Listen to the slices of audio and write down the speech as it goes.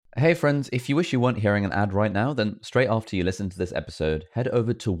Hey friends, if you wish you weren't hearing an ad right now, then straight after you listen to this episode, head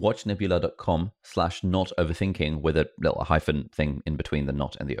over to watchnebula.com/notoverthinking with a little hyphen thing in between the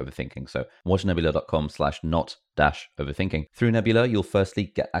not and the overthinking. So watchnebula.com/not-overthinking. Through Nebula, you'll firstly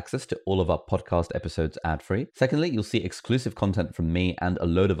get access to all of our podcast episodes ad-free. Secondly, you'll see exclusive content from me and a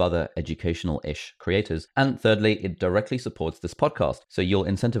load of other educational-ish creators. And thirdly, it directly supports this podcast, so you'll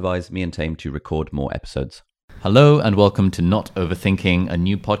incentivize me and Tame to record more episodes. Hello and welcome to Not Overthinking, a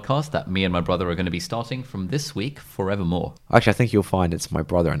new podcast that me and my brother are going to be starting from this week forevermore. Actually, I think you'll find it's my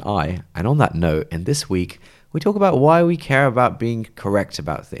brother and I. And on that note, in this week, we talk about why we care about being correct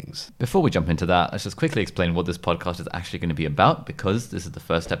about things. Before we jump into that, let's just quickly explain what this podcast is actually going to be about, because this is the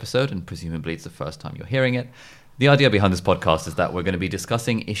first episode and presumably it's the first time you're hearing it. The idea behind this podcast is that we're going to be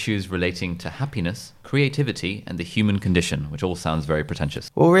discussing issues relating to happiness, creativity, and the human condition, which all sounds very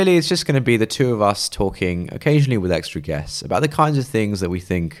pretentious. Well, really, it's just going to be the two of us talking, occasionally with extra guests, about the kinds of things that we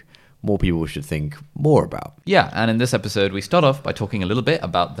think more people should think more about. Yeah, and in this episode, we start off by talking a little bit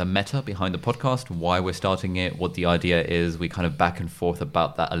about the meta behind the podcast, why we're starting it, what the idea is. We kind of back and forth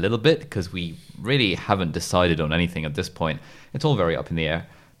about that a little bit, because we really haven't decided on anything at this point. It's all very up in the air.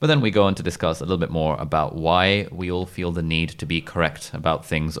 But then we go on to discuss a little bit more about why we all feel the need to be correct about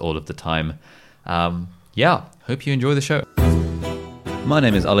things all of the time. Hope you enjoy the show. My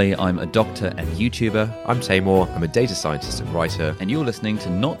name is Ali. I'm a doctor and YouTuber. I'm Taymor. I'm a data scientist and writer. And you're listening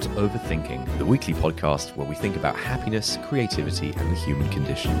to Not Overthinking, the weekly podcast where we think about happiness, creativity, and the human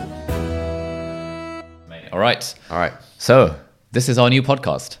condition. All right. So, this is our new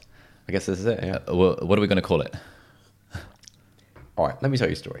podcast. I guess this is it, yeah. What are we going to call it? All right, let me tell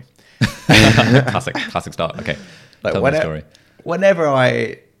you a story. Classic start. Okay, tell me the story. Whenever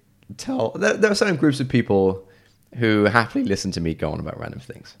I tell... There are certain groups of people who happily listen to me go on about random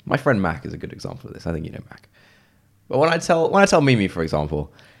things. My friend Mac is a good example of this. I think you know Mac. But when I tell Mimi, for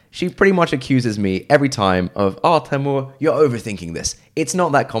example, she pretty much accuses me every time of, Taymor, you're overthinking this. It's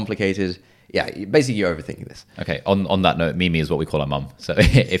not that complicated. Yeah, basically you're overthinking this. Okay, on that note, Mimi is what we call our mum. So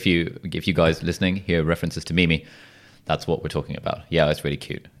if you guys listening hear references to Mimi, that's what we're talking about. Yeah, it's really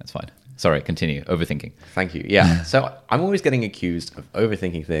cute. That's fine. Sorry, continue. Overthinking. Thank you. Yeah. So I'm always getting accused of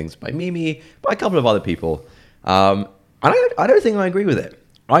overthinking things by Mimi, by a couple of other people. I don't think I agree with it.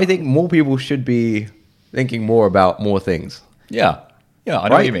 I think more people should be thinking more about more things. Yeah, I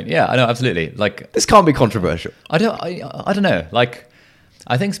know what you mean. Yeah, I know, absolutely. Like, this can't be controversial. I don't know. Like,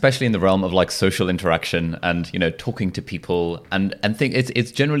 I think especially in the realm of like social interaction and, you know, talking to people and think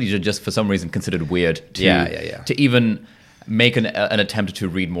it's generally just for some reason considered weird to even make an attempt to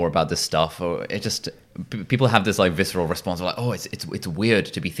read more about this stuff, or it just people have this like visceral response of like, oh, it's weird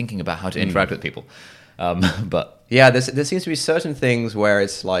to be thinking about how to interact with people. But yeah, there seems to be certain things where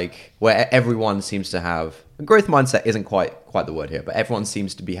it's like where everyone seems to have a growth mindset isn't quite the word here, but everyone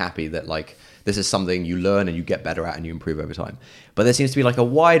seems to be happy that like this is something you learn and you get better at and you improve over time. But there seems to be like a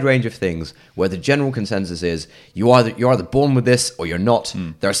wide range of things where the general consensus is you're either born with this or you're not.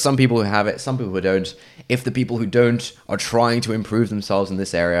 There are some people who have it, some people who don't. If the people who don't are trying to improve themselves in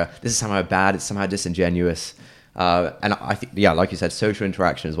this area, this is somehow bad, it's somehow disingenuous. And I think, yeah, like you said, social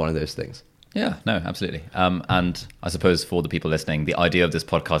interaction is one of those things. Yeah, no, absolutely. And I suppose for the people listening, the idea of this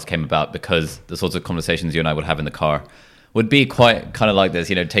podcast came about because the sorts of conversations you and I would have in the car would be quite kind of like this,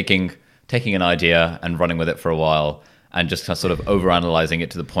 you know, taking an idea and running with it for a while and just sort of overanalyzing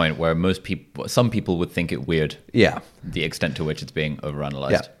it to the point where some people would think it weird. Yeah. The extent to which it's being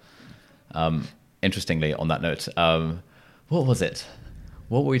overanalyzed. Yeah. Interestingly, on that note, what was it?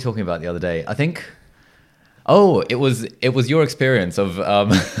 What were we talking about the other day? I think... Oh, it was your experience of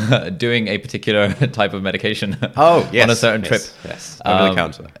doing a particular type of medication. Oh, yes, on a certain trip. Yes, over the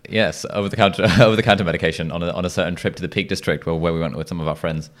counter. Yes, over the counter medication on a certain trip to the Peak District where we went with some of our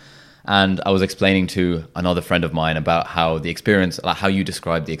friends. And I was explaining to another friend of mine about how the experience, like how you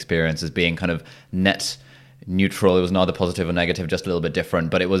described the experience as being kind of net neutral. It was neither positive or negative, just a little bit different.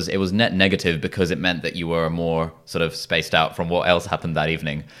 But it was net negative because it meant that you were more sort of spaced out from what else happened that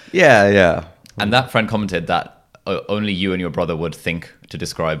evening. Yeah. And that friend commented that only you and your brother would think to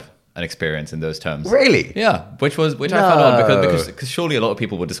describe an experience in those terms. Really? Yeah, which I found odd because surely a lot of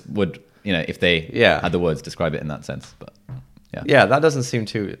people would you know, if they had the words, describe it in that sense. But yeah, that doesn't seem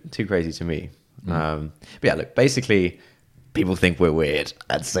too crazy to me. But yeah, look, basically, people think we're weird,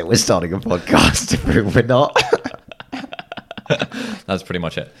 and so we're starting a podcast to prove we're not. That's pretty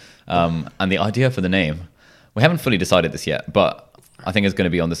much it. And the idea for the name, we haven't fully decided this yet, but I think it's going to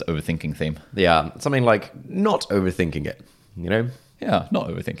be on this overthinking theme. Yeah, something like not overthinking it, you know? Yeah, not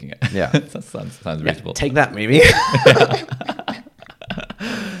overthinking it. Yeah. That sounds reasonable. Take that, Mimi.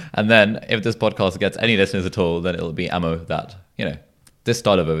 And then if this podcast gets any listeners at all, then it'll be ammo that, you know, this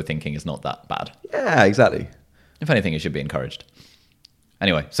style of overthinking is not that bad. Yeah, exactly. If anything, it should be encouraged.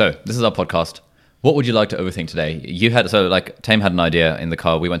 Anyway, so this is our podcast. What would you like to overthink today? Tame had an idea in the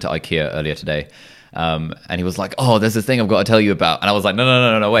car. We went to IKEA earlier today. And he was like, "Oh, there's this thing I've got to tell you about." And I was like,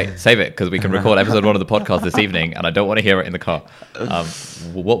 "No, wait, save it, because we can record episode 1 of the podcast this evening, and I don't want to hear it in the car."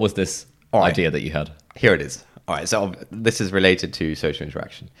 What was this idea that you had? Here it is. All right, so this is related to social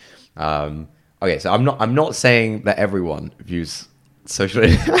interaction. Okay, so I'm not saying that everyone views social.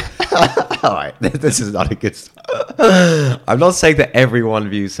 All right, this is not a good start. I'm not saying that everyone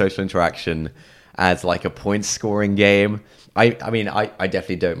views social interaction as like a point scoring game. I mean, I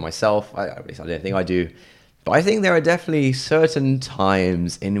definitely don't myself. At least I don't think I do. But I think there are definitely certain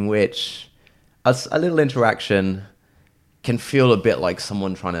times in which a little interaction can feel a bit like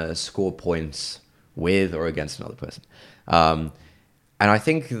someone trying to score points with or against another person. And I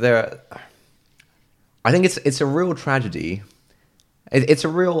think it's a real tragedy. It's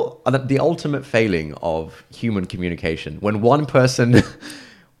the ultimate failing of human communication when one person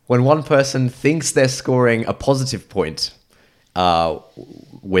thinks they're scoring a positive point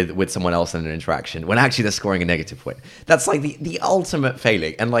with someone else in an interaction, when actually they're scoring a negative point. That's like the ultimate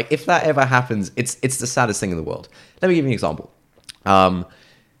failing. And like, if that ever happens, it's the saddest thing in the world. Let me give you an example.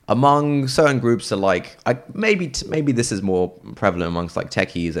 Among certain groups, are like, maybe this is more prevalent amongst like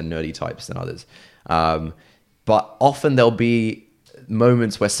techies and nerdy types than others. But often there'll be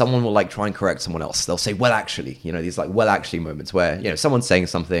moments where someone will like try and correct someone else. They'll say, "Well, actually," these like "well, actually" moments where, someone's saying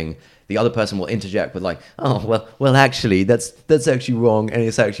something, the other person will interject with like, "Oh, well, actually, that's actually wrong, and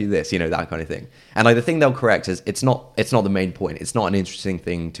it's actually this," that kind of thing. And like, the thing they'll correct is it's not the main point. It's not an interesting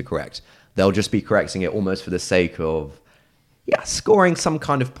thing to correct. They'll just be correcting it almost for the sake of, scoring some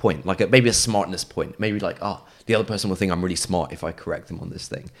kind of point, like maybe a smartness point. Maybe like, the other person will think I'm really smart if I correct them on this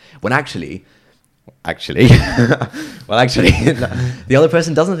thing. When actually, the other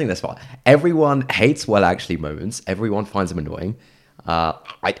person doesn't think they're smart. Everyone hates "well, actually" moments. Everyone finds them annoying.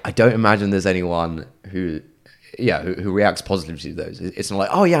 I don't imagine there's anyone who reacts positively to those. It's not like,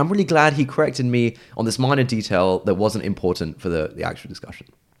 "Oh yeah, I'm really glad he corrected me on this minor detail that wasn't important for the actual discussion."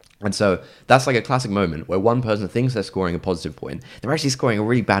 And so that's like a classic moment where one person thinks they're scoring a positive point. They're actually scoring a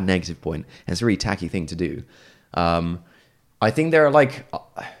really bad negative point, and it's a really tacky thing to do. I think there are like...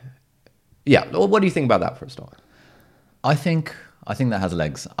 what do you think about that for a start? I think that has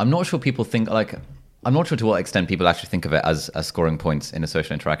legs. I'm not sure people think I'm not sure to what extent people actually think of it as scoring points in a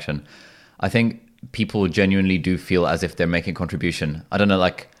social interaction. I think people genuinely do feel as if they're making a contribution. I don't know,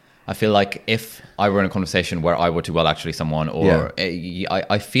 I feel like if I were in a conversation where I were to actually someone, or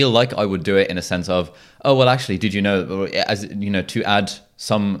I feel like I would do it in a sense of, "Oh, well, actually, did you know," or, to add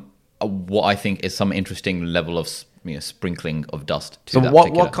some, what I think is some interesting level of sprinkling of dust to that.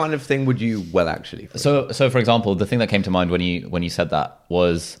 So what kind of thing would you actually? So for example, the thing that came to mind when you said that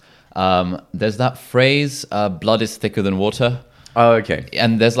was, there's that phrase, "blood is thicker than water." Oh, okay.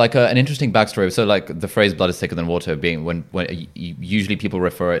 And there's like an interesting backstory. So like the phrase "blood is thicker than water" being when usually people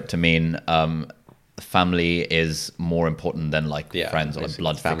refer it to mean family is more important than like friends, or like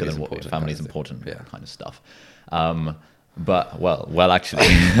blood thicker than water. Family's important, kind of stuff. But actually,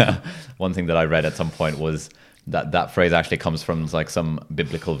 one thing that I read at some point was that phrase actually comes from like some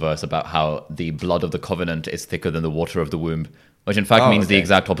biblical verse about how the blood of the covenant is thicker than the water of the womb, which in fact means the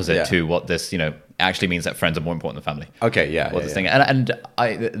exact opposite to what this, actually means, that friends are more important than family. Okay, This thing. And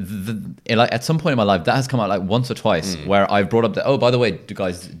at some point in my life, that has come out like once or twice, where I've brought up that, "Oh, by the way,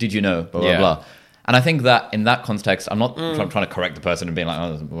 guys, did you know, blah, blah, blah." And I think that in that context, I'm not trying to correct the person and being like,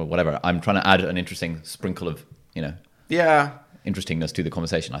 "Oh, whatever." I'm trying to add an interesting sprinkle of, interestingness to the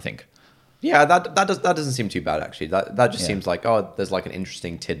conversation, I think. Yeah, that doesn't seem too bad, actually. That just seems like, there's like an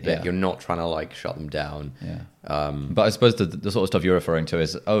interesting tidbit. Yeah. You're not trying to like shut them down. Yeah. But I suppose the sort of stuff you're referring to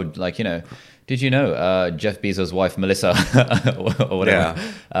is, did you know Jeff Bezos' wife Melissa or whatever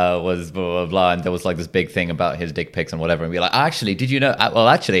was blah, blah, blah, and there was like this big thing about his dick pics and whatever, and be like, "Actually, did you know? Well,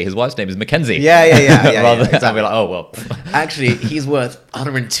 actually, his wife's name is Mackenzie." Yeah. Rather than exactly. be like, "Oh well." Actually, he's worth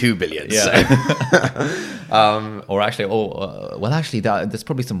 102 billion. Yeah. So. Or actually, there's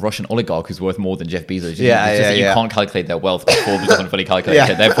probably some Russian oligarch who's worth more than Jeff Bezos. You can't calculate their wealth. Forbes doesn't fully calculate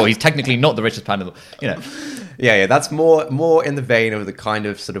it. Therefore, he's technically not the richest man in the. Yeah. That's more in the vein of the kind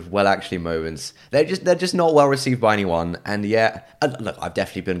of sort of actually moments. They're just not well received by anyone. And look, I've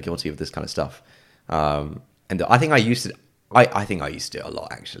definitely been guilty of this kind of stuff. And I think I used to. I think I used to do it a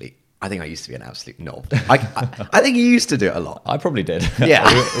lot, actually. I think I used to be an absolute knob. I think you used to do it a lot. I probably did. Yeah.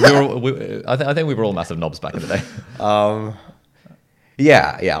 I think we were all massive knobs back in the day. I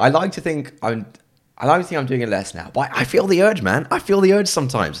like to think I'm doing it less now, but I feel the urge, man. I feel the urge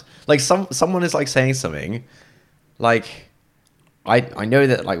sometimes. Like someone is like saying something, like I know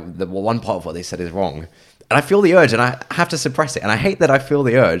that like the one part of what they said is wrong. And I feel the urge, and I have to suppress it. And I hate that I feel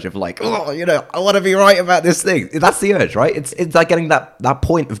the urge of like, oh, you know, I want to be right about this thing. That's the urge, right? It's like getting that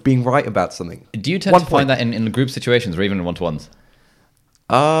point of being right about something. Do you tend to find that in group situations or even in one-to-ones?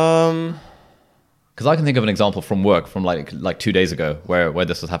 Because I can think of an example from work from like 2 days ago where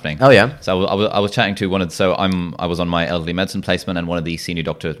this was happening. Oh yeah. So I was chatting to I was on my elderly medicine placement, and one of the senior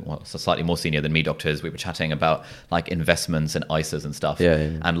doctors, well, so slightly more senior than me doctors, we were chatting about like investments and ISAs and stuff.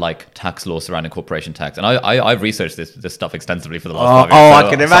 Yeah. And like tax law surrounding corporation tax. And I've researched this stuff extensively for the last 5 years. Oh, so, I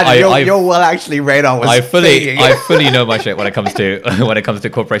can imagine your well actually radar was I fully know my shit when it comes to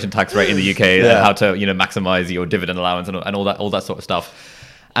corporation tax rate in the UK and how to, you know, maximize your dividend allowance and all that sort of stuff.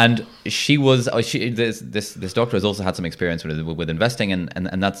 And this doctor has also had some experience with investing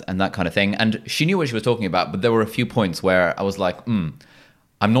and that kind of thing. And she knew what she was talking about, but there were a few points where I was like, I'm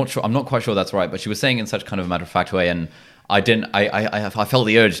not quite sure that's right. But she was saying in such kind of a matter of fact way, and I felt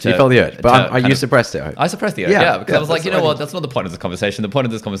the urge to. You felt the urge, but you suppressed it. I suppressed the urge, because I was like, you know what, that's not the point of this conversation. The point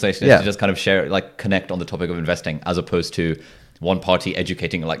of this conversation is to just kind of share, like, connect on the topic of investing, as opposed to one party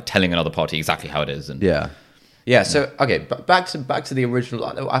educating, like telling another party exactly how it is. And Yeah, so, okay, back to the original.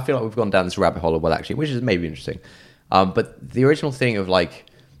 I feel like we've gone down this rabbit hole of well, actually, which is maybe interesting. But the original thing of, like,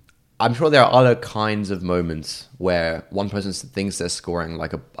 I'm sure there are other kinds of moments where one person thinks they're scoring,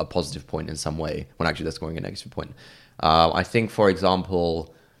 like, a positive point in some way, when actually they're scoring a negative point. I think, for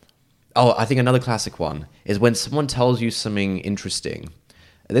example... I think another classic one is when someone tells you something interesting.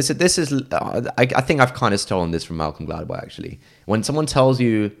 This is I think I've kind of stolen this from Malcolm Gladwell, actually. When someone tells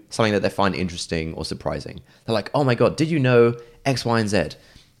you something that they find interesting or surprising, they're like, oh my God, did you know X, Y, and Z?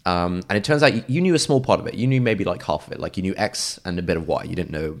 And it turns out you knew a small part of it. You knew maybe like half of it. Like you knew X and a bit of Y. You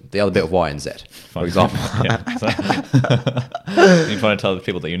didn't know the other bit of Y and Z, for example. You're trying to tell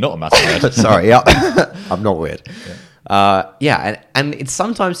people that you're not a master nerd. Sorry, yeah. I'm not weird. And it's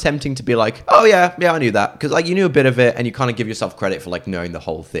sometimes tempting to be like, oh yeah, I knew that, because like you knew a bit of it, and you kind of give yourself credit for like knowing the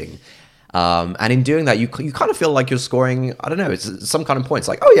whole thing. And in doing that, you kind of feel like you're scoring, I don't know, it's some kind of points.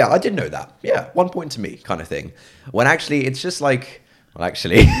 Like, oh yeah, I did know that. Yeah, 1 point to me, kind of thing. When actually, it's just like, well,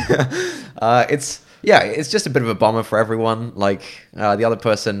 actually, it's just a bit of a bummer for everyone. Like the other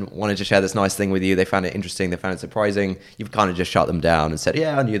person wanted to share this nice thing with you. They found it interesting. They found it surprising. You've kind of just shut them down and said,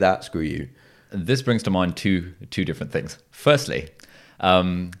 yeah, I knew that. Screw you. This brings to mind two different things. Firstly,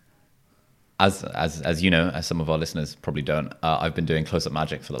 as you know, as some of our listeners probably don't, I've been doing close-up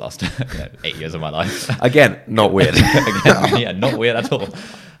magic for the last 8 years of my life. Again, not weird. Not weird at all.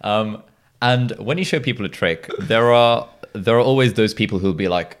 And when you show people a trick, there are always those people who'll be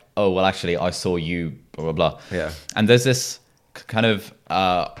like, oh, well, actually, I saw you, blah, blah, blah. Yeah. And there's this kind of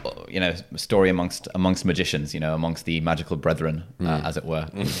story amongst magicians, amongst the magical brethren, as it were,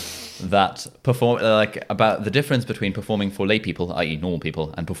 that perform about the difference between performing for lay people, i.e. normal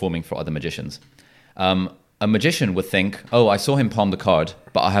people, and performing for other magicians. A magician would think, oh, I saw him palm the card,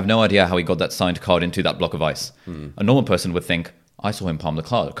 but I have no idea how he got that signed card into that block of ice. A normal person would think, I saw him palm the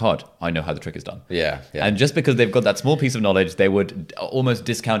card. I know how the trick is done. Yeah. And just because they've got that small piece of knowledge, they would almost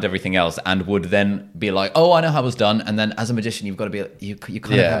discount everything else and would then be like, oh, I know how it was done. And then as a magician, you've got to be, you kind of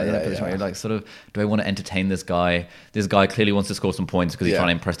have that position where you're like, sort of, do I want to entertain this guy? This guy clearly wants to score some points because he's trying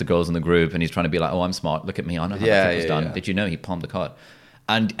to impress the girls in the group, and he's trying to be like, oh, I'm smart. Look at me. I know how the trick was done. Yeah. Did you know he palmed the card?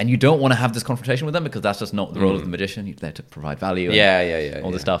 And you don't want to have this confrontation with them, because that's just not the role of the magician. You're there to provide value. And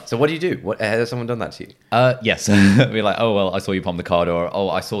all this stuff. So what do you do? Has someone done that to you? Yes. Be like, oh, well, I saw you palm the card, or oh,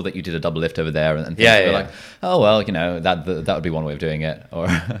 I saw that you did a double lift over there, and like, oh, well, that would be one way of doing it, or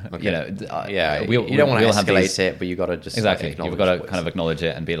you don't want to escalate it, but you got to just exactly. You've got to kind of acknowledge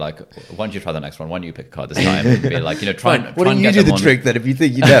it and be like, why don't you try the next one? Why don't you pick a card this time? And be like, try and why don't you do the trick then if you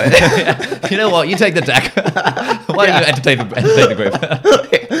think you know it? You know what? You take the deck. Why don't you entertain the group?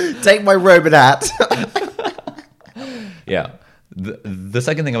 Take my Roman hat. Yeah. The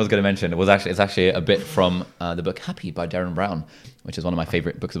second thing I was going to mention was actually a bit from the book Happy by Darren Brown, which is one of my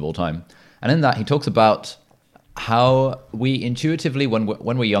favorite books of all time. And in that, he talks about how we intuitively, when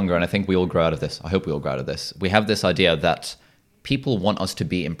we're younger, and I think we all grow out of this, I hope we all grow out of this, we have this idea that people want us to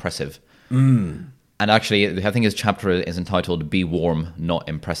be impressive. And actually, I think his chapter is entitled Be Warm, Not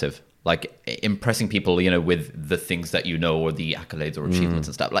Impressive. Like impressing people, with the things that or the accolades or achievements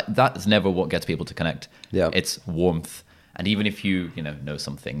and stuff. Like that's never what gets people to connect. Yeah, it's warmth, and even if you know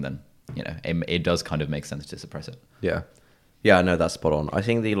something, then it does kind of make sense to suppress it. Yeah, no, that's spot on. I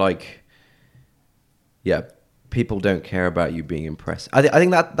think people don't care about you being impressed. I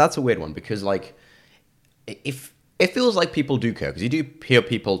think that's a weird one, because like if it feels like people do care, because you do hear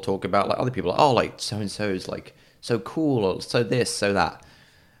people talk about like other people, like, oh, like so and so is like so cool, or so this, so that.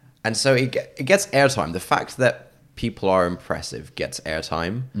 And so it gets airtime. The fact that people are impressive gets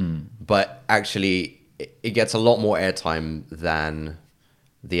airtime, but actually it gets a lot more airtime than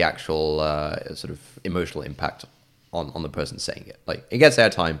the actual sort of emotional impact on the person saying it. Like, it gets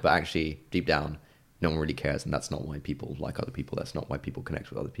airtime, but actually deep down, no one really cares, and that's not why people like other people. That's not why people connect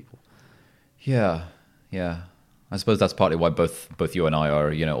with other people. Yeah. I suppose that's partly why both you and I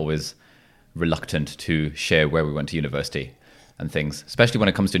are, always reluctant to share where we went to university and things, especially when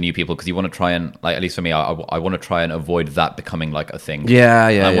it comes to new people, because you want to try and, like, at least for me, I want to try and avoid that becoming like a thing.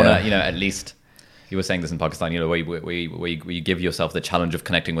 I want to, at least, you were saying this in Pakistan, where you give yourself the challenge of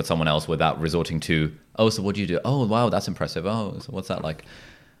connecting with someone else without resorting to, oh, so what do you do? Oh, wow, that's impressive. Oh, so what's that like?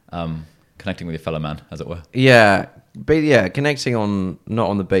 Connecting with your fellow man, as it were. Yeah, but connecting not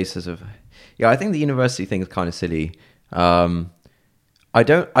on the basis of, I think the university thing is kind of silly. I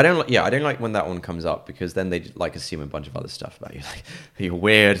don't like when that one comes up, because then they like assume a bunch of other stuff about you, like you're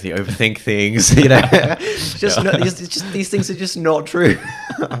weird, you overthink things, these things are just not true.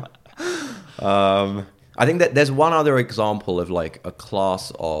 I think that there's one other example of like a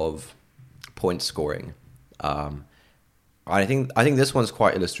class of point scoring. I think this one's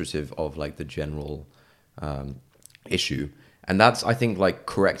quite illustrative of like the general issue, and that's, I think, like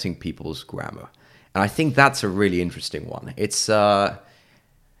correcting people's grammar. And I think that's a really interesting one. It's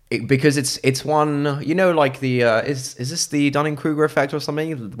because it's one, like the is this the Dunning-Kruger effect or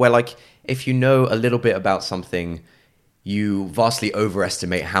something, where like if you know a little bit about something, you vastly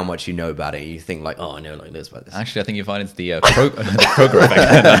overestimate how much you know about it. You think like, oh, I know like this about this. Actually, I think you find it's the Kroger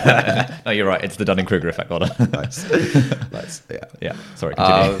effect. No, you're right. It's the Dunning-Kruger effect. Hold on. Nice. Yeah. Sorry.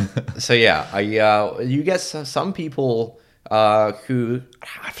 Continue. So you get some people who,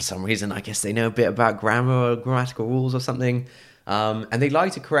 for some reason, I guess they know a bit about grammar or grammatical rules or something, and they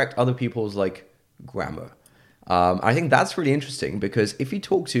like to correct other people's like grammar. I think that's really interesting, because if you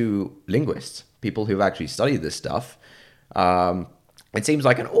talk to linguists, people who've actually studied this stuff, it seems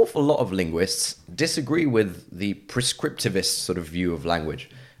like an awful lot of linguists disagree with the prescriptivist sort of view of language.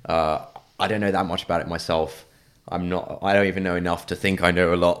 I don't know that much about it myself. I don't even know enough to think I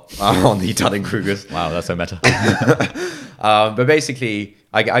know a lot on the Dunning-Krugers. Wow, that's so meta. But basically,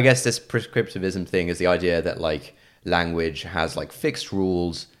 I guess this prescriptivism thing is the idea that like language has like fixed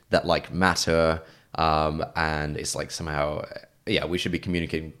rules that like matter, and it's like somehow, we should be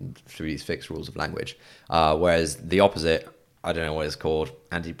communicating through these fixed rules of language. Whereas the opposite, I don't know what it's called,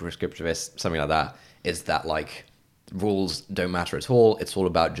 anti-prescriptivist, something like that, is that like rules don't matter at all. It's all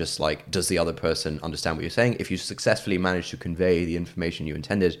about just like, does the other person understand what you're saying? If you successfully manage to convey the information you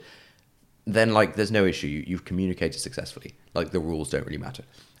intended, then like there's no issue. You've communicated successfully. Like the rules don't really matter.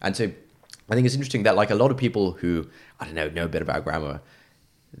 And so I think it's interesting that like a lot of people who, I don't know a bit about grammar,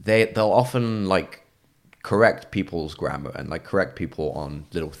 they'll often like correct people's grammar and like correct people on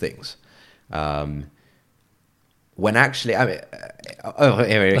little things. When actually, here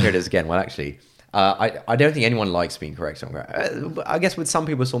it is again. Well, actually, I don't think anyone likes being corrected on grammar. I guess with some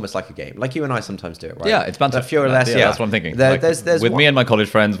people it's almost like a game, like you and I sometimes do it, right? Yeah, it's banter. A few or less. That's what I'm thinking. There's with me and my college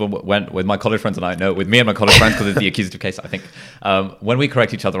friends, with my college friends and I, no, with me and my college friends, because it's the accusative case, I think. When we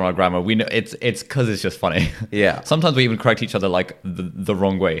correct each other on our grammar, we know it's because it's just funny. Yeah. Sometimes we even correct each other like the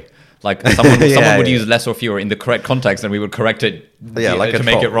wrong way. Like someone would use less or fewer in the correct context, and we would correct it to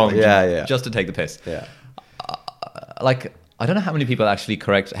make it wrong. Just to take the piss. Yeah. I don't know how many people actually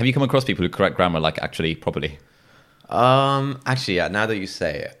correct. Have you come across people who correct grammar like actually properly? Actually, yeah. Now that you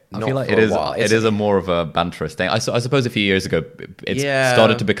say it, I feel like it is a more of a banterous thing. I suppose a few years ago it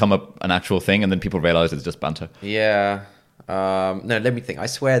started to become an actual thing, and then people realized it's just banter. Yeah. No, let me think. I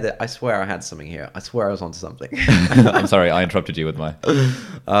swear I had something here. I swear I was onto something. I'm sorry, I interrupted you with my.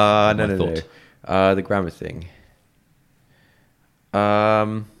 No. The grammar thing.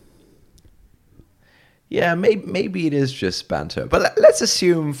 Yeah, maybe it is just banter. But let's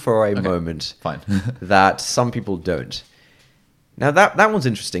assume for a moment that some people don't. Now, that one's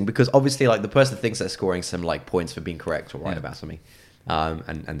interesting, because obviously, like, the person thinks they're scoring some, like, points for being correct or right about something,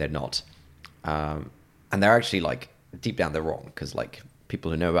 and they're not. And they're actually, like, deep down they're wrong, because, like, people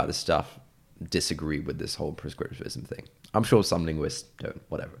who know about this stuff disagree with this whole prescriptivism thing. I'm sure some linguists don't,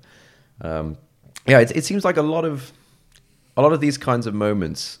 whatever. It seems like a lot of these kinds of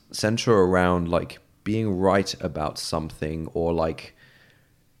moments center around, like, being right about something, or like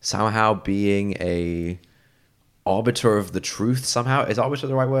somehow being a arbiter of the truth. Somehow, is arbiter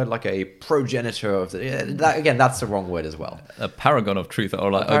the right word? Like a progenitor of that. Again, that's the wrong word as well. A paragon of truth,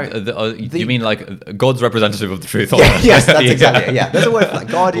 or like you mean like God's representative of the truth? Yes, that's exactly it. Yeah, there's a word for that.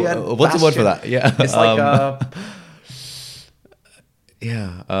 Guardian. What's the word for that? Yeah, it's like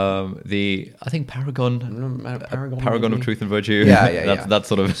I think paragon of truth and virtue. Yeah. That's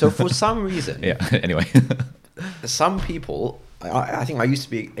sort of. So for some reason, anyway, some people, I think I used to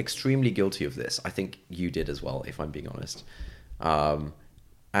be extremely guilty of this. I think you did as well, if I'm being honest. And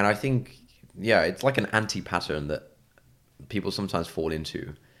I think, yeah, it's like an anti-pattern that people sometimes fall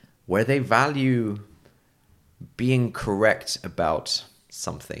into, where they value being correct about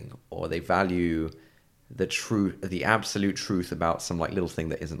something, or they value the truth, the absolute truth about some like little thing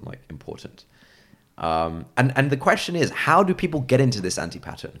that isn't like important. And the question is, how do people get into this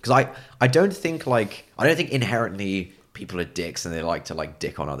anti-pattern? Because I don't think inherently people are dicks and they like to like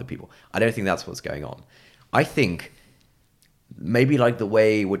dick on other people. I don't think that's what's going on. I think maybe like the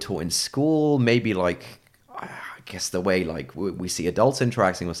way we're taught in school, maybe like, I guess the way like we see adults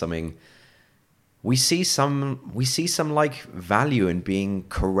interacting with something, we see some like value in being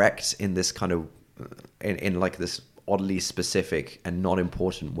correct in this kind of, in like this oddly specific and not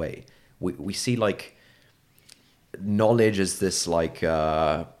important way. We see like knowledge as this like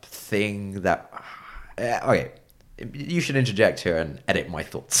thing that okay, you should interject here and edit my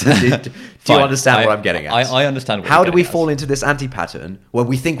thoughts. Do you understand what I'm getting at? I understand. How do we fall into this anti-pattern where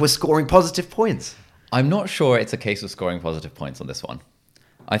we think we're scoring positive points? I'm not sure it's a case of scoring positive points on this one.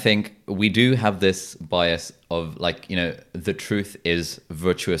 I think we do have this bias of like, you know, the truth is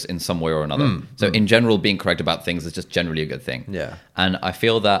virtuous in some way or another. So in general, being correct about things is just generally a good thing. Yeah. And I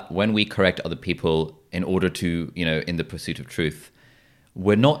feel that when we correct other people in order to, you know, in the pursuit of truth,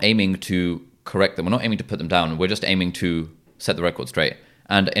 we're not aiming to correct them. We're not aiming to put them down. We're just aiming to set the record straight.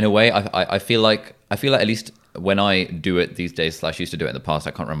 And in a way, I feel like at least when I do it these days, / used to do it in the past,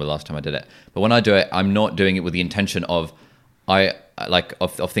 I can't remember the last time I did it. But when I do it, I'm not doing it with the intention of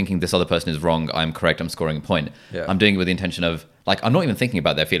thinking this other person is wrong, I'm correct, I'm scoring a point. Yeah. I'm doing it with the intention of, like, I'm not even thinking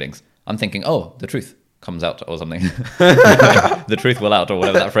about their feelings. I'm thinking, oh, the truth comes out or something. The truth will out, or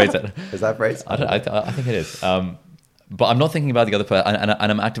whatever that phrase is. Is that phrase? I think it is. But I'm not thinking about the other person, and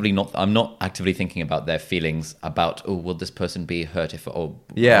I'm not actively thinking about their feelings about, oh, will this person be hurt if, or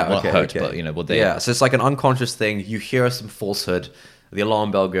yeah, not okay, hurt, okay. but, you know, will they? Yeah, so it's like an unconscious thing. You hear some falsehood, the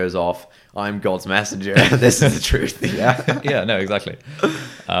alarm bell goes off. I'm God's messenger. This is the truth. Yeah. Yeah. No. Exactly.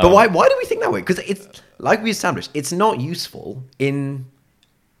 But why do we think that way? Because it's like we established, it's not useful in.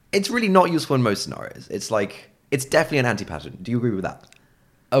 It's really not useful in most scenarios. It's like it's definitely an anti-pattern. Do you agree with that?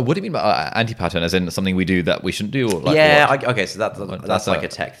 What do you mean by anti-pattern? As in something we do that we shouldn't do? Or like okay. So that's like a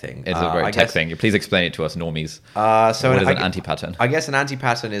tech thing. It's a very tech thing. Please explain it to us normies. So what is an anti-pattern? I guess an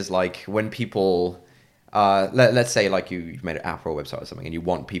anti-pattern is like when people. Let's say like you've made an app or a website or something and you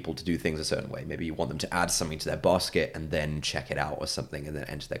want people to do things a certain way. Maybe you want them to add something to their basket and then check it out or something and then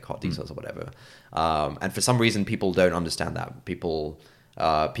enter their cart details or whatever. And for some reason, people don't understand that. People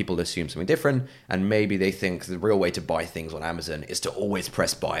assume something different, and maybe they think the real way to buy things on Amazon is to always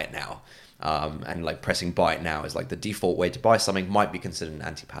press buy it now. And like pressing buy it now is like the default way to buy something, might be considered an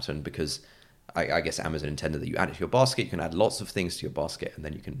anti-pattern because I guess Amazon intended that you add it to your basket, you can add lots of things to your basket, and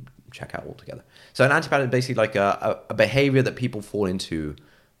then you can check out altogether. So an anti-pattern is basically like a behavior that people fall into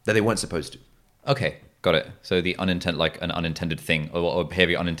that they weren't supposed to. Okay, got it. So the an unintended thing, or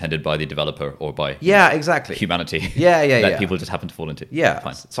behavior unintended by the developer or by exactly humanity. Yeah, that people just happen to fall into. Yeah,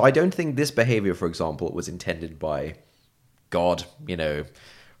 fine. So I don't think this behavior, for example, was intended by God, you know,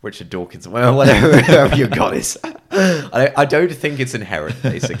 Richard Dawkins, well, whatever your God is. I don't think it's inherent,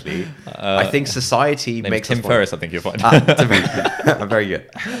 basically. I think society makes Tim Ferriss, I think you'll find. Very good.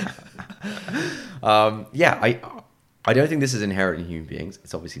 I don't think this is inherent in human beings.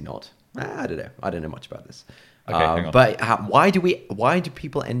 It's obviously not. I don't know. I don't know much about this. Okay, hang on. But why do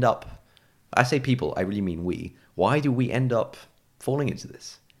people end up, I say people, I really mean we. Why do we end up falling into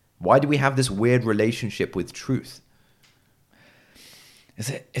this? Why do we have this weird relationship with truth?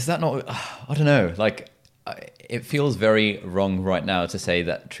 Is that not? I don't know. Like, it feels very wrong right now to say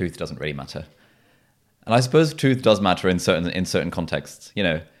that truth doesn't really matter. And I suppose truth does matter in certain contexts. You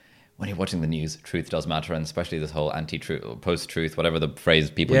know, when you're watching the news, truth does matter, and especially this whole anti-truth or post-truth, whatever the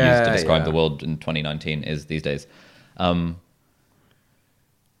phrase people use to describe the world in 2019 is these days. I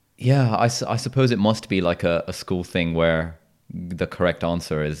suppose it must be like a school thing where the correct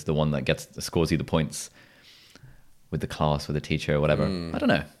answer is the one that scores you the points with the class, with the teacher, or whatever. I don't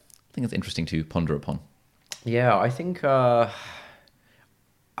know. I think it's interesting to ponder upon. Yeah, I think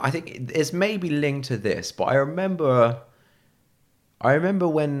it's maybe linked to this, but I remember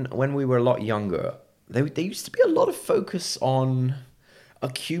when we were a lot younger, there used to be a lot of focus on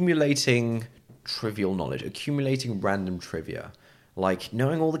accumulating trivial knowledge, accumulating random trivia, like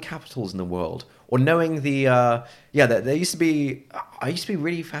knowing all the capitals in the world, or knowing the there used to be. I used to be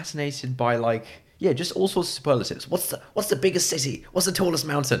really fascinated by like, Yeah, just all sorts of superlatives. What's the biggest city? What's the tallest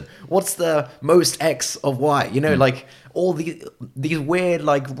mountain? What's the most X of Y? You know, like all these weird,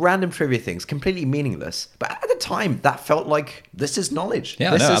 like random trivia things, completely meaningless. But at the time, that felt like this is knowledge. Yeah,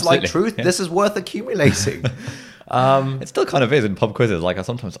 this no, is like absolutely. truth. Yeah. This is worth accumulating. It still kind of is in pub quizzes. Like I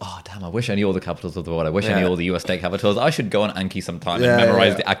sometimes, I wish I knew all the capitals of the world. I wish I knew all the US state capitals. I should go on Anki sometime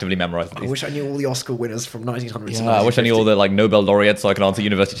and actively memorize I these. wish I knew all the Oscar winners from 1900. Yeah, I wish I knew all the like Nobel laureates so I could answer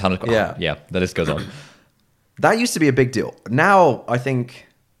university challenge. Yeah. Yeah, the list goes on. That used to be a big deal. Now I think,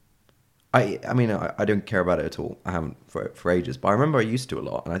 I mean I don't care about it at all. I haven't for ages, but I remember I used to a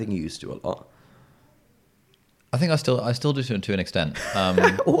lot, and I think you used to a lot. I think I still do to an extent.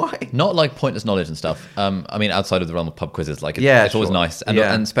 Why? Not like pointless knowledge and stuff. I mean, outside of the realm of pub quizzes, like it's always sure. nice, and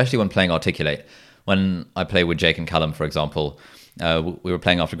especially when playing Articulate. When I play with Jake and Callum, for example, we were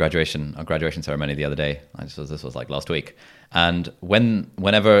playing after graduation, our graduation ceremony the other day. This was like last week. And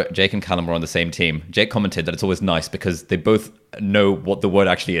whenever Jake and Callum were on the same team, Jake commented that it's always nice because they both know what the word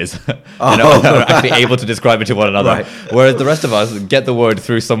actually is. They're actually able to describe it to one another. Right. Whereas the rest of us get the word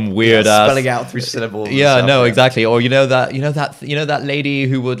through some weird ass spelling out through syllables. Yeah, exactly. Or that lady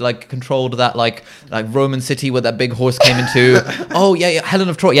who would like controlled that like Roman city where that big horse came into. Oh yeah, Helen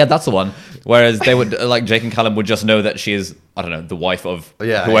of Troy. Yeah, that's the one. Whereas they would like Jake and Callum would just know that she is, I don't know, the wife of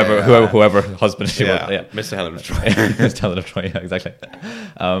whoever husband she was. Yeah, Mr. Helen of Troy. Mr. Helen of Troy. Yeah, exactly.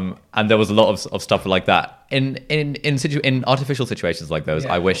 And there was a lot of stuff like that in artificial situations like those.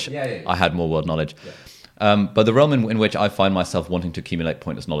 I wish I had more world knowledge. Yeah. But the realm in which I find myself wanting to accumulate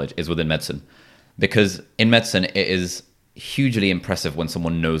pointless knowledge is within medicine, because in medicine it is hugely impressive when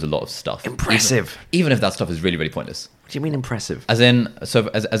someone knows a lot of stuff. Impressive, even if that stuff is really, really pointless. What do you mean impressive? As in, for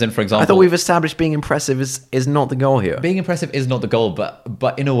example, I thought we've established being impressive is not the goal here. Being impressive is not the goal,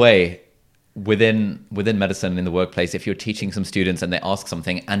 but in a way, within medicine in the workplace, if you're teaching some students and they ask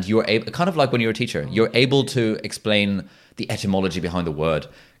something and you're able, kind of like when you're a teacher, you're able to explain the etymology behind the word.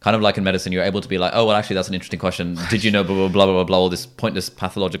 Kind of like in medicine, you're able to be like, oh, well, actually, that's an interesting question. Did you know blah, blah, blah, blah, blah, all this pointless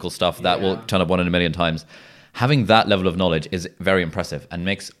pathological stuff that will turn up 1 in a million times. Having that level of knowledge is very impressive and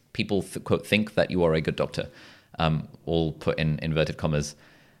makes people, quote, think that you are a good doctor, all put in inverted commas.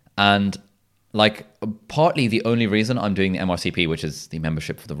 And like partly the only reason I'm doing the MRCP, which is the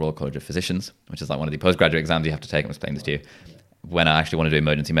membership for the Royal College of Physicians, which is like one of the postgraduate exams you have to take. I'm explaining this to you. When I actually want to do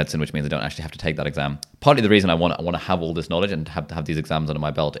emergency medicine, which means I don't actually have to take that exam. Partly the reason I want to have all this knowledge and have these exams under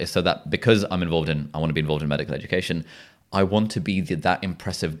my belt is so that because I want to be involved in medical education, I want to be that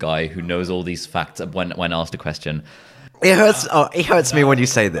impressive guy who knows all these facts when asked a question. It hurts. It hurts me when you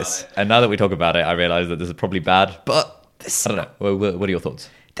say this. And now that we talk about it, I realize that this is probably bad. But I don't know. What are your thoughts?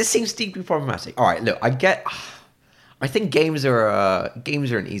 This seems deeply problematic. All right, look, I think games are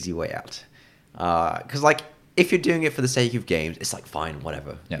an easy way out. Because like if you're doing it for the sake of games, it's like fine,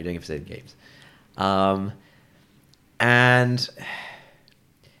 whatever. Yeah. You're doing it for the sake of games. And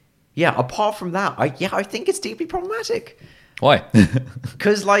yeah, apart from that, I think it's deeply problematic. Why?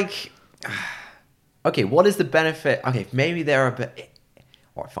 Because like, okay, what is the benefit? Okay, maybe there are.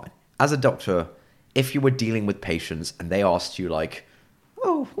 All right, fine. As a doctor, if you were dealing with patients and they asked you like,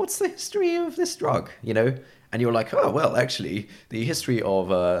 oh, what's the history of this drug? You know, and you're like, oh, well, actually, the history of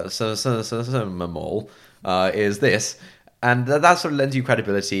Mamol is this, and that sort of lends you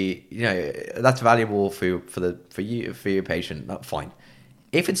credibility. You know, that's valuable for your patient. Fine.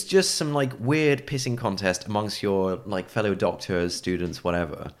 If it's just some like weird pissing contest amongst your like fellow doctors, students,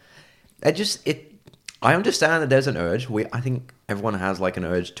 whatever, I understand that there's an urge. I think everyone has like an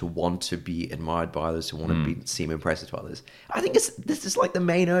urge to want to be admired by others, to want to seem impressive to others. I think this is like the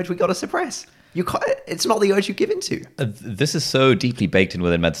main urge we got to suppress. It's not the urge you give into. This is so deeply baked in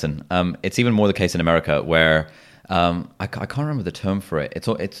within medicine. It's even more the case in America, where I can't remember the term for it.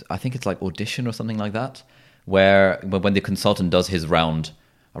 I think it's like audition or something like that, where when the consultant does his round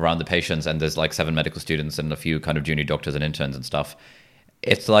around the patients, and there's like 7 medical students and a few kind of junior doctors and interns and stuff.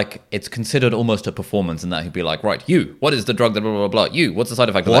 It's like it's considered almost a performance, in that he'd be like, right, you, what is the drug that blah blah blah? You, what's the side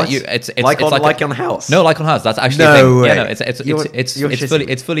effect of that? You, it's like on House. No, like on House. That's actually no a thing. Way. Yeah, no,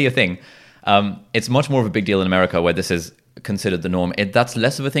 it's fully a thing. It's much more of a big deal in America, where this is considered the norm. That's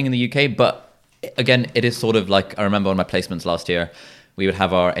less of a thing in the UK, but again, it is sort of like, I remember on my placements last year, we would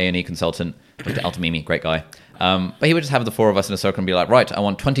have our A&E consultant, Dr. Altamimi, great guy. But he would just have the 4 of us in a circle and be like, right, I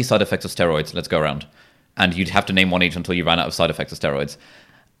want 20 side effects of steroids. Let's go around. And you'd have to name one each until you ran out of side effects of steroids,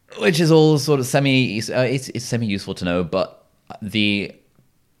 which is all sort of it's semi-useful to know. But the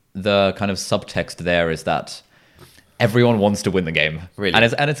kind of subtext there is that everyone wants to win the game, really,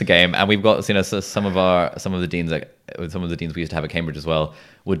 and it's a game. And we've got, you know, some of the deans we used to have at Cambridge as well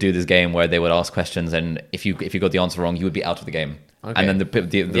would do this game where they would ask questions, and if you got the answer wrong, you would be out of the game. Okay. And then the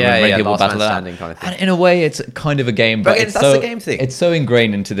Yeah, remaining yeah, people last battle man it out. standing kind of thing. And in a way, it's kind of a game, but it's that's so, the game thing. It's so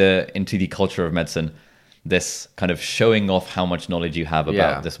ingrained into the culture of medicine, this kind of showing off how much knowledge you have about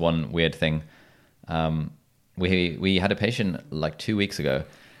Yeah. this one weird thing. We had a patient like 2 weeks ago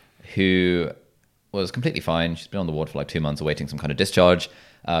who was completely fine. She's been on the ward for like 2 months awaiting some kind of discharge.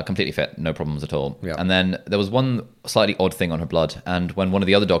 Completely fit, no problems at all. Yeah. And then there was one slightly odd thing on her blood. And when one of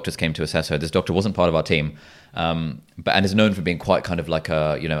the other doctors came to assess her, this doctor wasn't part of our team, and is known for being quite kind of like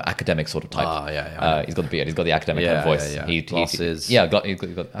a academic sort of type. He's got the beard. He's got the academic kind of voice. Glasses. He's got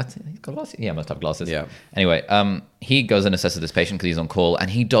glasses. Yeah, must have glasses. Yeah. Anyway, he goes and assesses this patient because he's on call,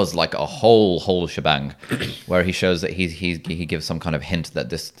 and he does like a whole shebang, where he shows that he gives some kind of hint that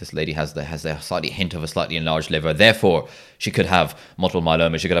this lady has a slightly hint of a slightly enlarged liver. Therefore, she could have multiple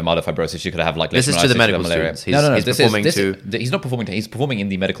myeloma. She could have myelofibrosis. She could have like This is to the leishmaniasis, she could medical have malaria. students. He's not performing. He's performing in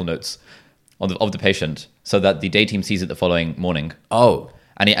the medical notes of the patient, so that the day team sees it the following morning. Oh.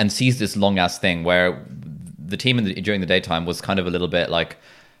 And sees this long ass thing where the team during the daytime was kind of a little bit like,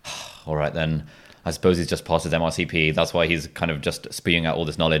 all right then, I suppose he's just passed his MRCP. That's why he's kind of just spewing out all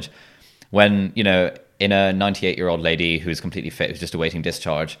this knowledge. When in a 98-year-old lady who's completely fit, who's just awaiting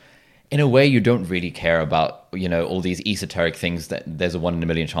discharge, in a way you don't really care about all these esoteric things that there's a 1 in a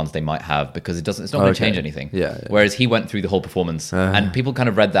million chance they might have, because it's not going to change anything. Yeah. Whereas he went through the whole performance, and people kind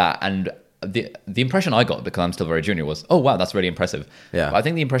of read that, and the impression I got, because I'm still very junior, was, oh wow, that's really impressive. Yeah. But I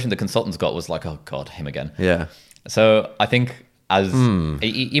think the impression the consultants got was like, oh god, him again. Yeah. So I think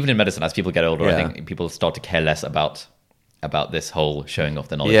even in medicine, as people get older, I Yeah. think people start to care less about this whole showing off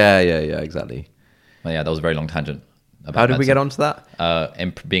the knowledge. Yeah, exactly. Well, yeah, that was a very long tangent. How did we get onto that?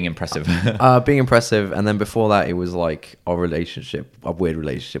 Being impressive. Being impressive, and then before that, it was like a weird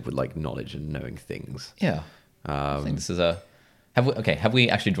relationship with like knowledge and knowing things. Yeah. I think this is a... Have we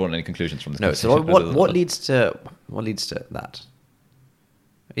actually drawn any conclusions from this? No, so what leads to that?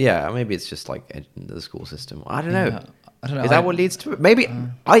 Yeah, maybe it's just like the school system. I don't know. Yeah, I don't know. Is that what leads to it? Maybe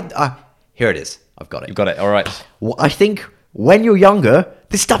here it is. I've got it. You've got it. All right. Well, I think when you're younger,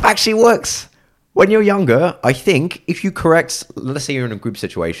 this stuff actually works. When you're younger, I think if you correct, let's say you're in a group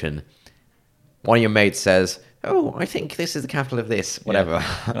situation, one of your mates says, "Oh, I think this is the capital of this, whatever."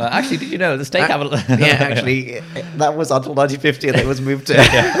 Yeah. Actually, did you know the state capital? Yeah, actually, that was until 1950, and it was moved to.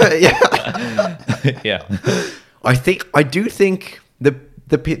 Yeah. I do think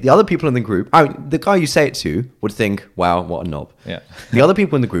the other people in the group, the guy you say it to would think, "Wow, what a knob." Yeah. The other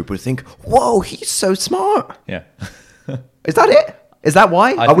people in the group would think, "Whoa, he's so smart." Yeah. Is that it? Is that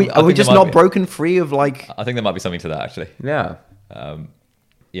why? I Are we think just there might not be. broken free of like? I think there might be something to that, actually. Yeah.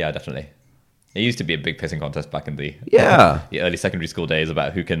 Yeah, definitely. It used to be a big pissing contest back in the early secondary school days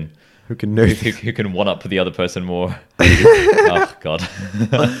about who can know. who can one up the other person more. Oh god.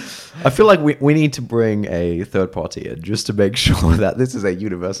 I feel like we need to bring a third party in just to make sure that this is a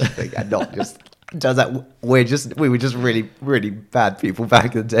universal thing and not just does that. We were just really, really bad people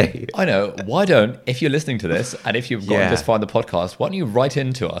back in the day. I know. Why don't, if you're listening to this and if you've gotten Yeah. this far in the podcast, why don't you write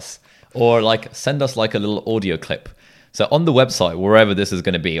into us or like send us like a little audio clip? So on the website, wherever this is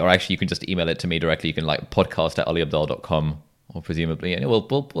going to be, or actually you can just email it to me directly. You can like podcast@aliabdal.com or presumably, and we'll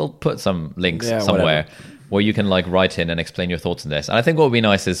put some links somewhere where you can like write in and explain your thoughts on this. And I think what would be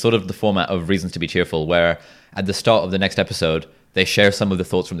nice is sort of the format of Reasons to be Cheerful, where at the start of the next episode, they share some of the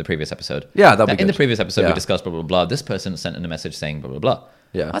thoughts from the previous episode. Yeah, that'd be In good. the previous episode, we Yeah. discussed blah, blah, blah. This person sent in a message saying blah, blah, blah.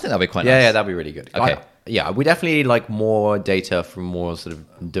 Yeah, I think that'd be quite nice. Yeah, that'd be really good. Okay. We definitely need like more data from more sort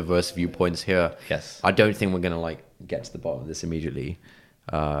of diverse viewpoints here. Yes. I don't think we're gonna like get to the bottom of this immediately.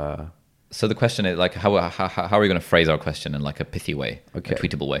 So the question is like, how are we going to phrase our question in like a pithy way, Okay. a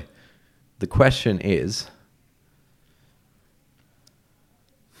tweetable way? The question is,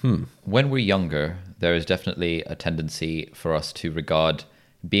 When we're younger, there is definitely a tendency for us to regard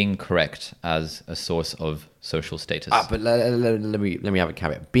being correct as a source of social status. but let me have a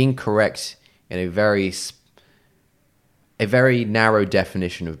caveat. Being correct in a very narrow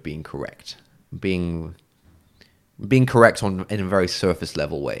definition of being correct. Being correct in a very surface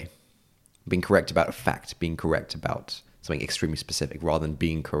level way. Being correct about a fact. Being correct about something extremely specific, rather than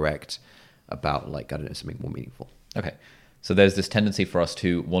being correct about like, I don't know, something more meaningful. Okay. So there's this tendency for us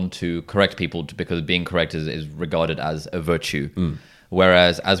to want to correct people because being correct is regarded as a virtue.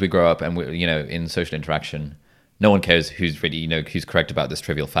 Whereas as we grow up and we, in social interaction, no one cares who's really, who's correct about this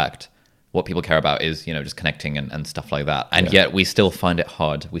trivial fact. What people care about is, just connecting and stuff like that. And yet we still find it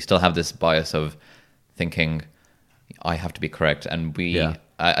hard. We still have this bias of thinking, I have to be correct. And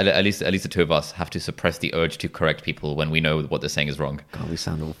at least the two of us have to suppress the urge to correct people when we know what they're saying is wrong. God, we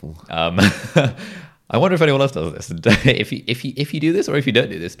sound awful. I wonder if anyone else does this. If you do this or if you don't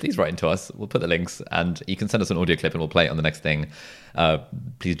do this, please write into us. We'll put the links and you can send us an audio clip and we'll play it on the next thing.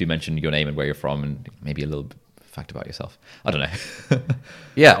 Please do mention your name and where you're from and maybe a little fact about yourself. I don't know.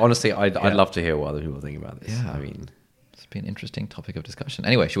 Yeah, honestly, I'd love to hear what other people think about this. Yeah. I mean, it's been an interesting topic of discussion.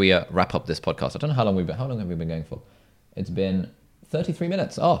 Anyway, should we wrap up this podcast? I don't know how long have we been going for? It's been 33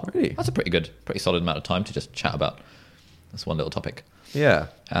 minutes. Oh, really? That's a pretty solid amount of time to just chat about this one little topic. yeah.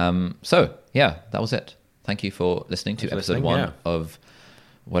 So yeah, that was it. Thank you for listening to episode 1 of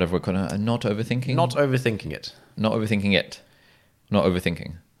whatever we're gonna not overthinking. Not overthinking it. Not overthinking it. Not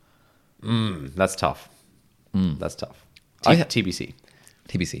overthinking. That's tough. That's tough. TBC.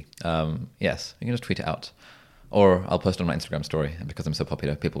 TBC. Yes, you can just tweet it out, or I'll post it on my Instagram story. And because I'm so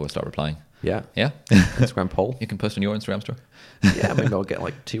popular, people will start replying. Yeah. Yeah. Instagram poll. You can post on your Instagram story. Yeah, maybe I'll get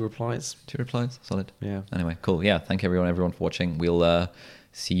like 2 replies. 2 replies. Solid. Yeah. Anyway, cool. Yeah. Thank you everyone for watching. We'll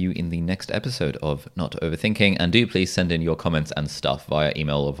see you in the next episode of Not Overthinking. And do please send in your comments and stuff via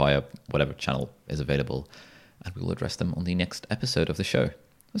email or via whatever channel is available. And we will address them on the next episode of the show.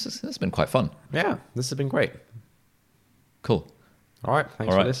 This has been quite fun. Yeah, this has been great. Cool. All right,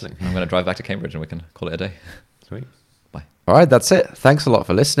 thanks for listening. I'm going to drive back to Cambridge and we can call it a day. Sweet. Bye. All right, that's it. Thanks a lot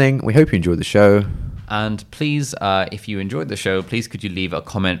for listening. We hope you enjoyed the show. And please, if you enjoyed the show, please could you leave a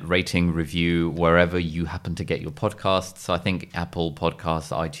comment, rating, review, wherever you happen to get your podcasts. So I think Apple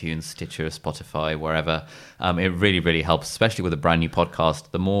Podcasts, iTunes, Stitcher, Spotify, wherever. It really, really helps, especially with a brand new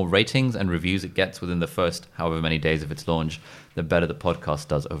podcast. The more ratings and reviews it gets within the first however many days of its launch, the better the podcast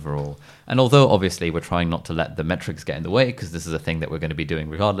does overall. And although obviously we're trying not to let the metrics get in the way, because this is a thing that we're going to be doing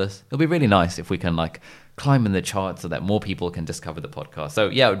regardless, it'll be really nice if we can climb in the charts so that more people can discover the podcast. So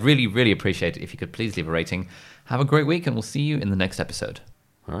yeah, I would really, really appreciate it if you could please leave a rating. Have a great week and we'll see you in the next episode.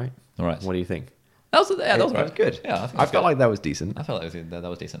 All right. What do you think? That was right. Good. Yeah, I felt like that was decent. I felt like that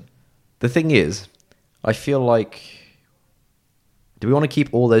was decent. The thing is, I feel like, do we want to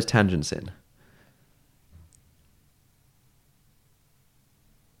keep all those tangents in?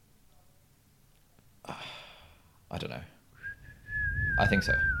 I don't know. I think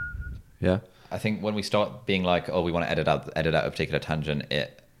so. Yeah. I think when we start being like, oh, we want to edit out a particular tangent,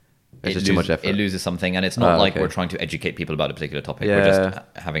 it's just too much effort. It loses something, and it's not like okay. we're trying to educate people about a particular topic. Yeah. We're just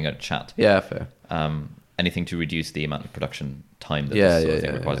having a chat. Yeah, fair. Anything to reduce the amount of production time that this sort of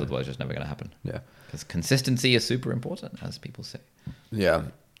thing requires, otherwise it's just never going to happen. Yeah. Because consistency is super important, as people say. Yeah.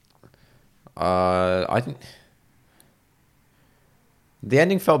 I think the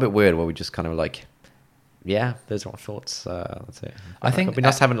ending felt a bit weird, where we just kind of yeah, those are our thoughts. That's it. I think it'd be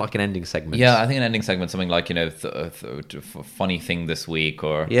nice having an ending segment. Yeah, I think an ending segment, something like funny thing this week,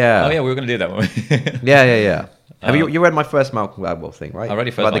 or yeah, oh yeah, we were going to do that one. yeah. Have you read my first Malcolm Gladwell thing, right? I read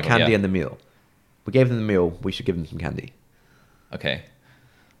your first about Malcolm, the candy yeah. and the meal. We gave them the meal. We should give them some candy. Okay.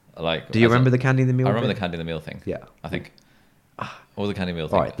 Do you remember the candy and the meal? I remember thing? the candy and the meal thing. Yeah. I think. What was the candy and meal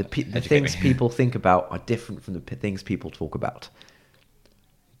thing? All right. The things people think about are different from the things people talk about.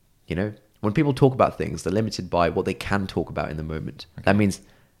 You know, when people talk about things, they're limited by what they can talk about in the moment. Okay. That means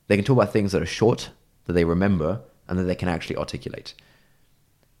they can talk about things that are short, that they remember, and that they can actually articulate.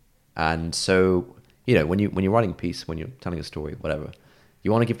 And so, you know, when you're writing a piece, when you're telling a story, whatever,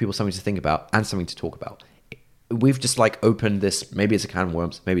 you want to give people something to think about and something to talk about. We've just opened this. Maybe it's a can of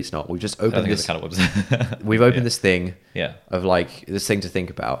worms. Maybe it's not. We've just opened this. It's a can of worms. We've opened this thing. Yeah. Of this thing to think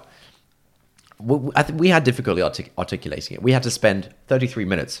about. I think we had difficulty articulating it. We had to spend 33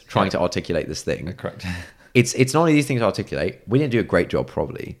 minutes trying to articulate this thing. Correct. It's not an easy thing to articulate. We didn't do a great job,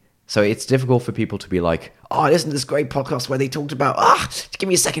 probably. So it's difficult for people to be like, oh, listen to this great podcast where they talked about, give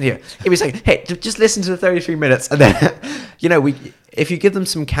me a second here. Give me a second. Hey, just listen to the 33 minutes. And then, you know, if you give them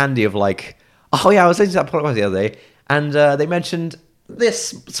some candy of oh yeah, I was listening to that podcast the other day, and they mentioned this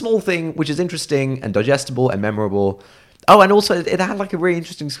small thing which is interesting and digestible and memorable. Oh, and also it had a really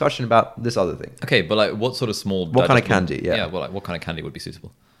interesting discussion about this other thing. Okay, but what sort of small... What kind of candy? Yeah. Yeah, well, what kind of candy would be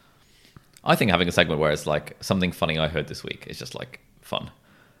suitable? I think having a segment where it's something funny I heard this week is just fun.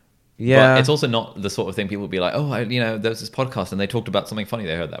 Yeah. But it's also not the sort of thing people would be like, oh, there's this podcast and they talked about something funny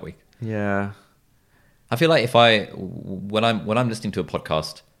they heard that week. Yeah. I feel like when I'm listening to a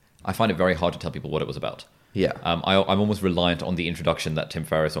podcast, I find it very hard to tell people what it was about. Yeah. I'm almost reliant on the introduction that Tim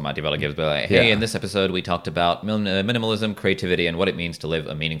Ferriss or Matt D'Avella gives. But hey, in this episode, we talked about minimalism, creativity, and what it means to live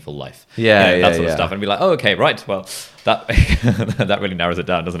a meaningful life. Yeah, that sort of stuff. And be like, oh, okay, right. Well, that that really narrows it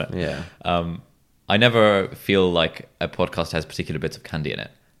down, doesn't it? Yeah. I never feel like a podcast has particular bits of candy in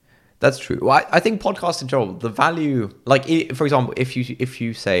it. That's true. Well, I think podcasts in general, the value, for example, if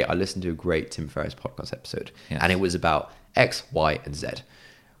you say, I listened to a great Tim Ferriss podcast episode, and it was about X, Y, and Z,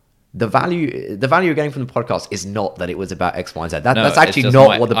 the value you're getting from the podcast is not that it was about X, Y, and Z. No, that's it's actually just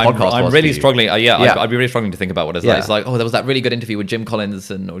not what the podcast was. I'm really for you. struggling. Yeah. I'd be really struggling to think about what it's Yeah. like. It's like, oh, there was that really good interview with Jim Collins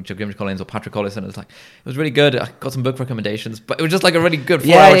or Patrick Collison. It's like, it was really good. I got some book recommendations, but it was just like a really good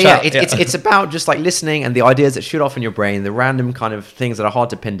 4-hour chat. It's about just like listening and the ideas that shoot off in your brain, the random kind of things that are hard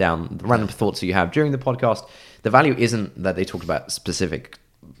to pin down, the random thoughts that you have during the podcast. The value isn't that they talk about specific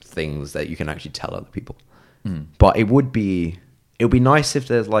things that you can actually tell other people, but it would be nice if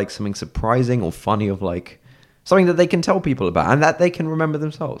there's like something surprising or funny of like something that they can tell people about and that they can remember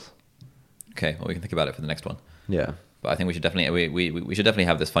themselves. Okay, well, we can think about it for the next one. Yeah, but I think we should definitely we should definitely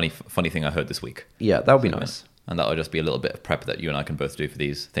have this funny thing I heard this week. Yeah, that would be nice. And that'll just be a little bit of prep that you and I can both do for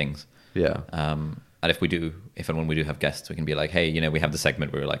these things. Yeah. And if and when we do have guests, we can be like, hey, you know, we have the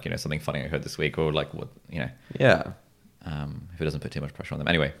segment where we're like, you know, something funny I heard this week, or like what, you know. Yeah. If it doesn't put too much pressure on them.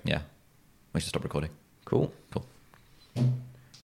 Anyway, yeah, we should stop recording. Cool. Cool.